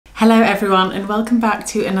Hello everyone and welcome back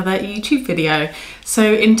to another YouTube video.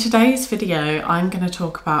 So in today's video I'm going to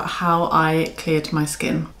talk about how I cleared my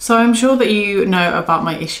skin. So I'm sure that you know about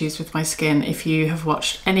my issues with my skin if you have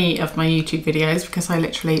watched any of my YouTube videos, because I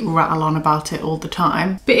literally rattle on about it all the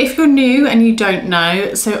time. But if you're new and you don't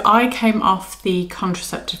know, so I came off the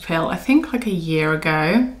contraceptive pill I think like a year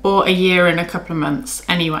ago, or a year and a couple of months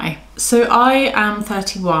anyway. So I am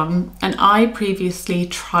 31 and I previously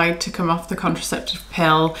tried to come off the contraceptive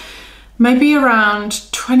pill maybe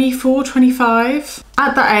around 24, 25.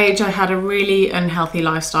 At that age I had a really unhealthy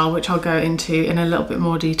lifestyle, which I'll go into in a little bit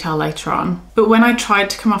more detail later on. But when I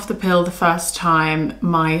tried to come off the pill the first time,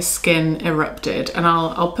 my skin erupted, and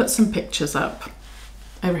I'll put some pictures up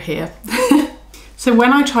over here. So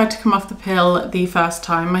when I tried to come off the pill the first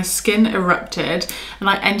time, my skin erupted and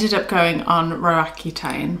I ended up going on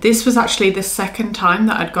Roaccutane. This was actually the second time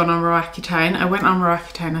that I'd gone on Roaccutane. I went on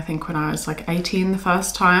Roaccutane I think when I was like 18 the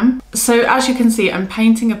first time. So as you can see, I'm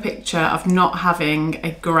painting a picture of not having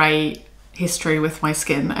a great history with my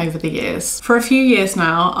skin over the years. For a few years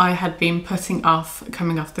now I had been putting off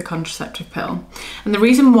coming off the contraceptive pill. And the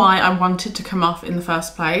reason why I wanted to come off in the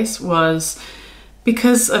first place was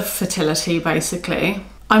because of fertility, basically.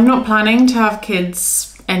 I'm not planning to have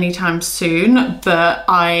kids anytime soon, but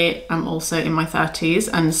I am also in my 30s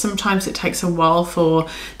and sometimes it takes a while for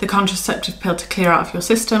the contraceptive pill to clear out of your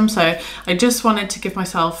system. So I just wanted to give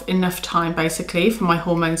myself enough time basically for my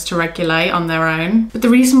hormones to regulate on their own. But the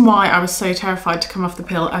reason why I was so terrified to come off the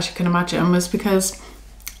pill, as you can imagine, was because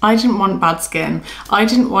I didn't want bad skin. I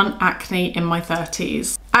didn't want acne in my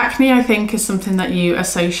 30s. Acne, I think, is something that you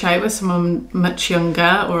associate with someone much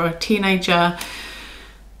younger or a teenager.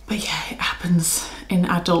 But yeah, it happens in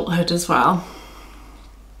adulthood as well,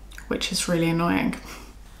 which is really annoying.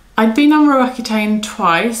 I'd been on Roaccutane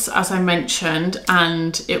twice, as I mentioned,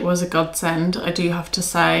 and it was a godsend, I do have to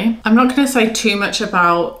say. I'm not going to say too much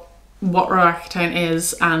about what Roaccutane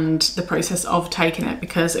is and the process of taking it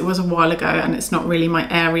because it was a while ago and it's not really my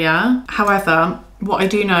area. However, what I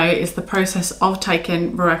do know is the process of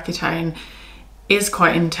taking Roaccutane is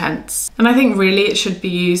quite intense, and I think really it should be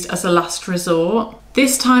used as a last resort.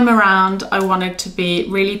 This time around I wanted to be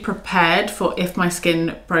really prepared for if my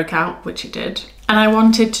skin broke out, which it did, and I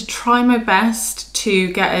wanted to try my best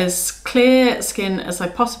to get as clear skin as I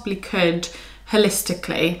possibly could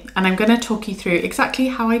holistically, and I'm going to talk you through exactly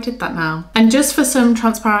how I did that now. And just for some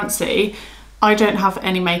transparency, I don't have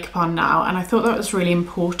any makeup on now, and I thought that was really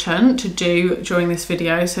important to do during this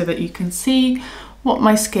video so that you can see what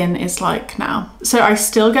my skin is like now. So I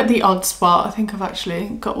still get the odd spot, I think I've actually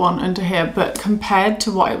got one under here, but compared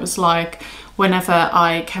to what it was like whenever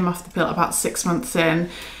I came off the pill about 6 months in,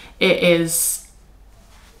 it is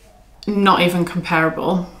not even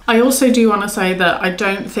comparable. I also do want to say that I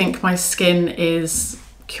don't think my skin is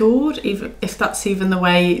cured, even if that's even the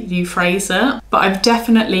way you phrase it, but I've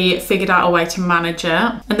definitely figured out a way to manage it.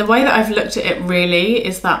 And the way that I've looked at it really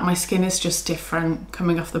is that my skin is just different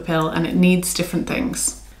coming off the pill and it needs different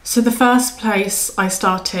things. So the first place I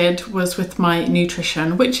started was with my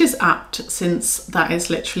nutrition, which is apt since that is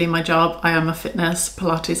literally my job. I am a fitness,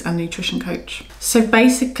 Pilates and nutrition coach. So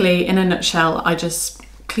basically, in a nutshell, I just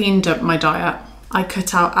cleaned up my diet. I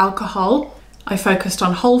cut out alcohol. I focused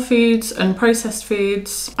on whole foods and processed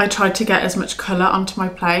foods. I tried to get as much colour onto my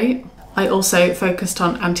plate. I also focused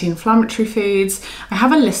on anti-inflammatory foods. I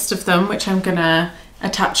have a list of them, which I'm gonna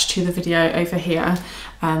attach to the video over here.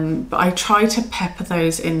 But I try to pepper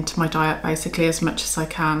those into my diet basically as much as I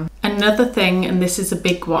can. Another thing, and this is a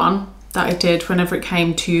big one, that I did whenever it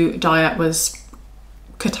came to diet was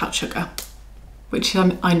cut out sugar, which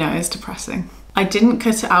I know is depressing. I didn't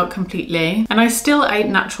cut it out completely, and I still ate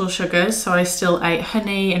natural sugars, so I still ate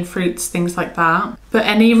honey and fruits, things like that. But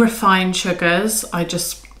any refined sugars, I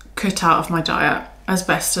just cut out of my diet as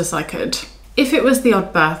best as I could. If it was the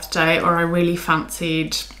odd birthday or I really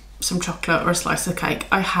fancied some chocolate or a slice of cake,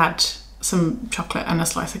 I had some chocolate and a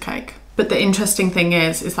slice of cake. But the interesting thing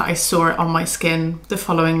is that I saw it on my skin the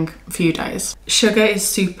following few days. Sugar is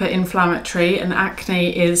super inflammatory and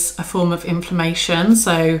acne is a form of inflammation,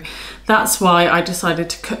 so that's why I decided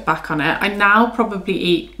to cut back on it. I now probably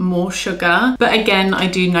eat more sugar, but again, I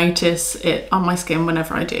do notice it on my skin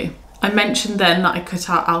whenever I do. I mentioned then that I cut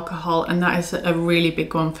out alcohol, and that is a really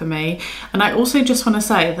big one for me. And I also just want to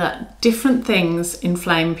say that different things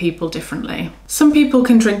inflame people differently. Some people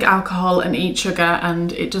can drink alcohol and eat sugar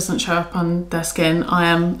and it doesn't show up on their skin. I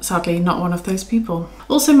am sadly not one of those people.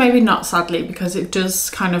 Also, maybe not sadly, because it does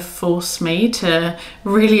kind of force me to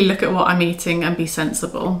really look at what I'm eating and be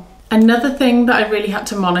sensible. Another thing that I really had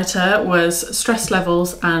to monitor was stress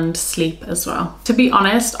levels and sleep as well. To be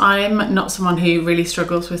honest, I'm not someone who really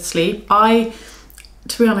struggles with sleep.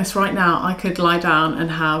 To be honest, right now, I could lie down and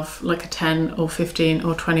have like a 10 or 15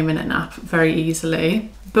 or 20-minute nap very easily.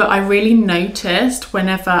 But I really noticed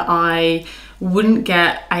whenever I wouldn't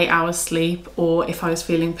get 8 hours sleep, or if I was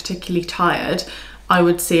feeling particularly tired, I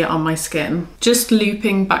would see it on my skin. Just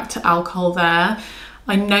looping back to alcohol there,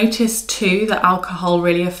 I noticed too that alcohol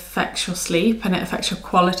really affects your sleep, and it affects your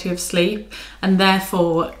quality of sleep, and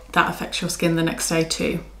therefore that affects your skin the next day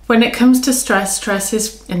too. When it comes to stress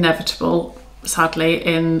is inevitable, sadly,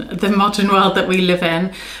 in the modern world that we live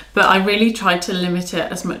in, but I really tried to limit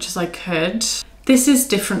it as much as I could. This is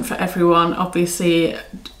different for everyone, obviously.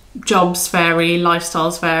 Jobs vary,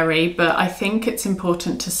 lifestyles vary, but I think it's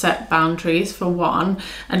important to set boundaries for one,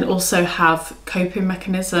 and also have coping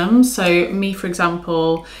mechanisms. So me, for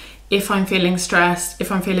example, if I'm feeling stressed,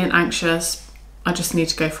 if I'm feeling anxious, I just need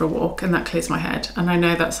to go for a walk and that clears my head. And I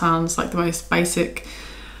know that sounds like the most basic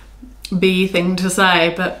B thing to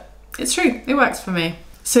say, but it's true, it works for me.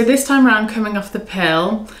 So this time around, coming off the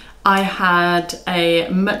pill, I had a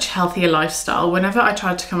much healthier lifestyle. Whenever I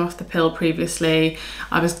tried to come off the pill previously,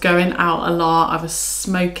 I was going out a lot, I was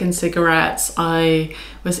smoking cigarettes, I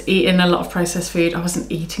was eating a lot of processed food, I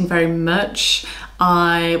wasn't eating very much,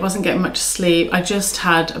 I wasn't getting much sleep, I just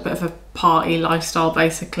had a bit of a party lifestyle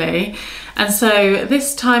basically. And so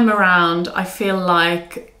this time around, I feel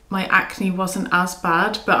like my acne wasn't as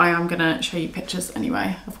bad, but I am gonna show you pictures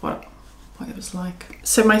anyway of what it was like.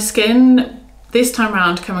 So my skin, this time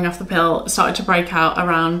around, coming off the pill, started to break out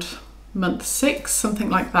around month 6, something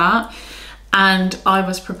like that. And I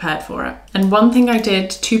was prepared for it. And one thing I did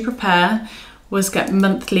to prepare was get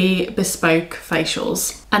monthly bespoke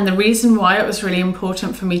facials. And the reason why it was really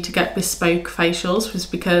important for me to get bespoke facials was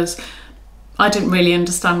because I didn't really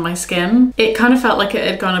understand my skin. It kind of felt like it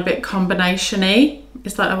had gone a bit combination-y.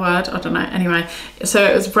 Is that a word? I don't know. Anyway, so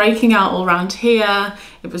it was breaking out all around here.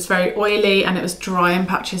 It was very oily and it was dry in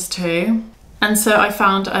patches too. And so I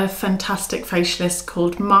found a fantastic facialist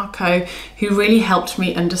called Marco who really helped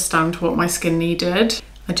me understand what my skin needed.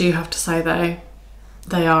 I do have to say though,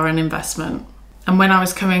 they are an investment. And when I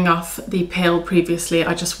was coming off the pill previously,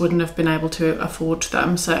 I just wouldn't have been able to afford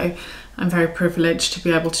them. So I'm very privileged to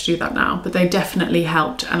be able to do that now, but they definitely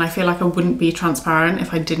helped. And I feel like I wouldn't be transparent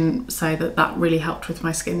if I didn't say that that really helped with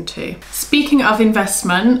my skin too. Speaking of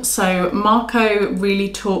investment, so Marco really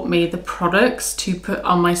taught me the products to put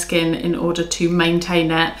on my skin in order to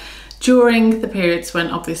maintain it during the periods when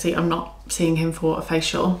obviously I'm not seeing him for a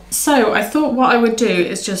facial. So I thought what I would do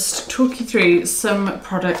is just talk you through some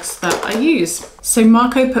products that I use. So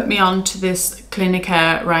Marco put me on to this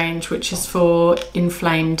Clinicare range, which is for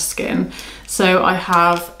inflamed skin. So I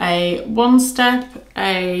have a 1-step,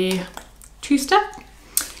 a 2-step,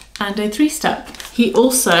 and a 3-step. He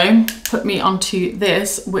also put me onto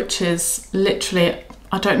this, which is literally,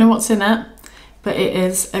 I don't know what's in it, but it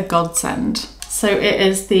is a godsend. So it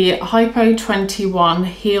is the Hypo 21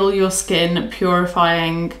 Heal Your Skin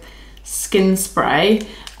Purifying Skin Spray,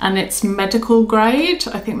 and it's medical grade,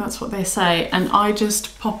 I think that's what they say, and I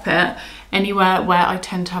just pop it anywhere where I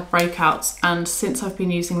tend to have breakouts, and since I've been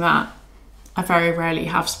using that, I very rarely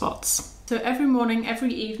have spots. So every morning,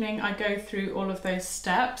 every evening, I go through all of those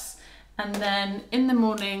steps, and then in the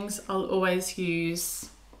mornings, I'll always use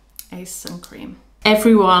a sun cream.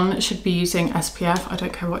 Everyone should be using SPF, I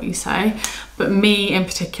don't care what you say, but me in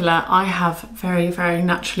particular, I have very, very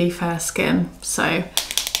naturally fair skin. So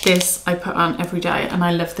this I put on every day and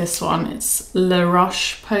I love this one. It's La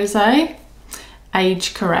Roche-Posay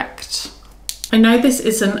Age Correct. I know this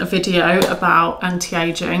isn't a video about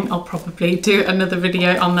anti-aging. I'll probably do another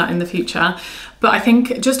video on that in the future. But I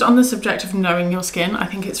think just on the subject of knowing your skin, I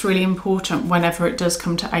think it's really important whenever it does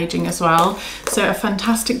come to aging as well. So a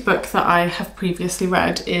fantastic book that I have previously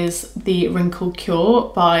read is The Wrinkle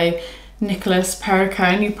Cure by Nicholas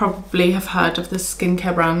Perricone. You probably have heard of the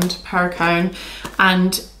skincare brand Perricone.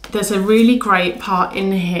 And there's a really great part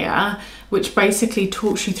in here which basically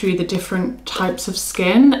talks you through the different types of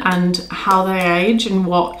skin and how they age and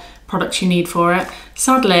what products you need for it.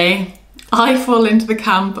 Sadly, I fall into the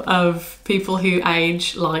camp of people who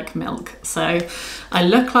age like milk. So I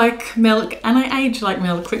look like milk and I age like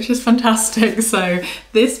milk, which is fantastic. So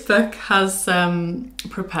this book has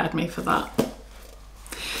prepared me for that.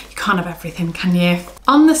 You can't have everything, can you?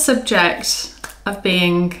 On the subject of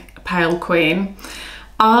being a pale queen,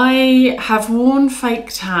 I have worn fake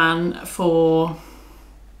tan for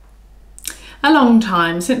a long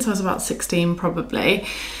time, since I was about 16 probably.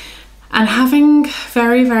 And having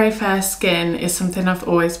very, very fair skin is something I've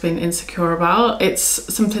always been insecure about. It's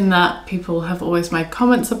something that people have always made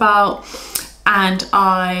comments about. And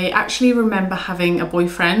I actually remember having a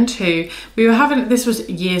boyfriend who we were having, this was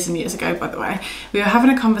years and years ago, by the way, we were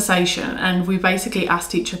having a conversation and we basically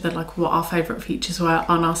asked each other like what our favourite features were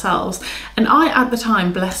on ourselves. And I, at the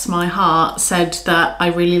time, bless my heart, said that I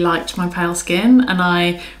really liked my pale skin. And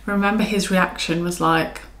I remember his reaction was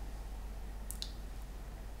like,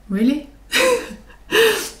 really?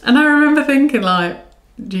 And I remember thinking like,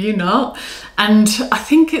 do you not? And I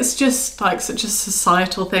think it's just like such a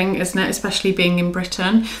societal thing, isn't it? Especially being in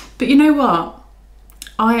Britain. But you know what?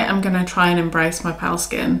 I am going to try and embrace my pale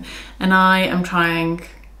skin, and I am trying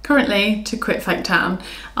currently to quit fake tan.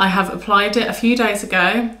 I have applied it a few days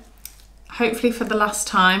ago, hopefully for the last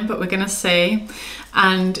time, but we're going to see.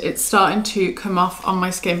 And it's starting to come off on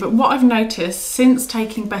my skin. But what I've noticed since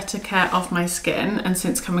taking better care of my skin and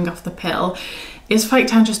since coming off the pill is fake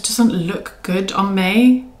tan just doesn't look good on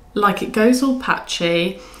me. Like, it goes all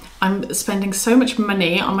patchy. I'm spending so much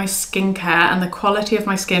money on my skincare and the quality of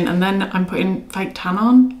my skin, and then I'm putting fake tan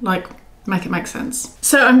on. Like, make it make sense.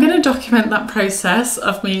 So I'm going to document that process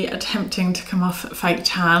of me attempting to come off fake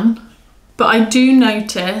tan. But I do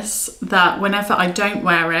notice that whenever I don't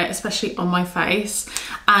wear it, especially on my face,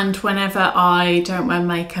 and whenever I don't wear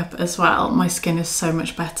makeup as well, my skin is so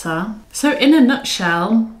much better. So in a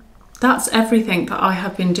nutshell, that's everything that I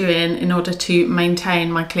have been doing in order to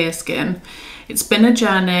maintain my clear skin. It's been a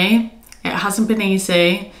journey. It hasn't been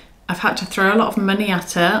easy. I've had to throw a lot of money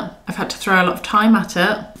at it. I've had to throw a lot of time at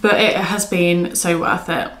it, but it has been so worth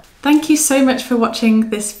it. Thank you so much for watching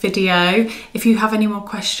this video. If you have any more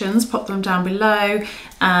questions, pop them down below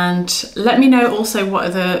and let me know also what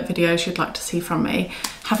other videos you'd like to see from me.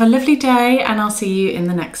 Have a lovely day, and I'll see you in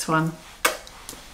the next one.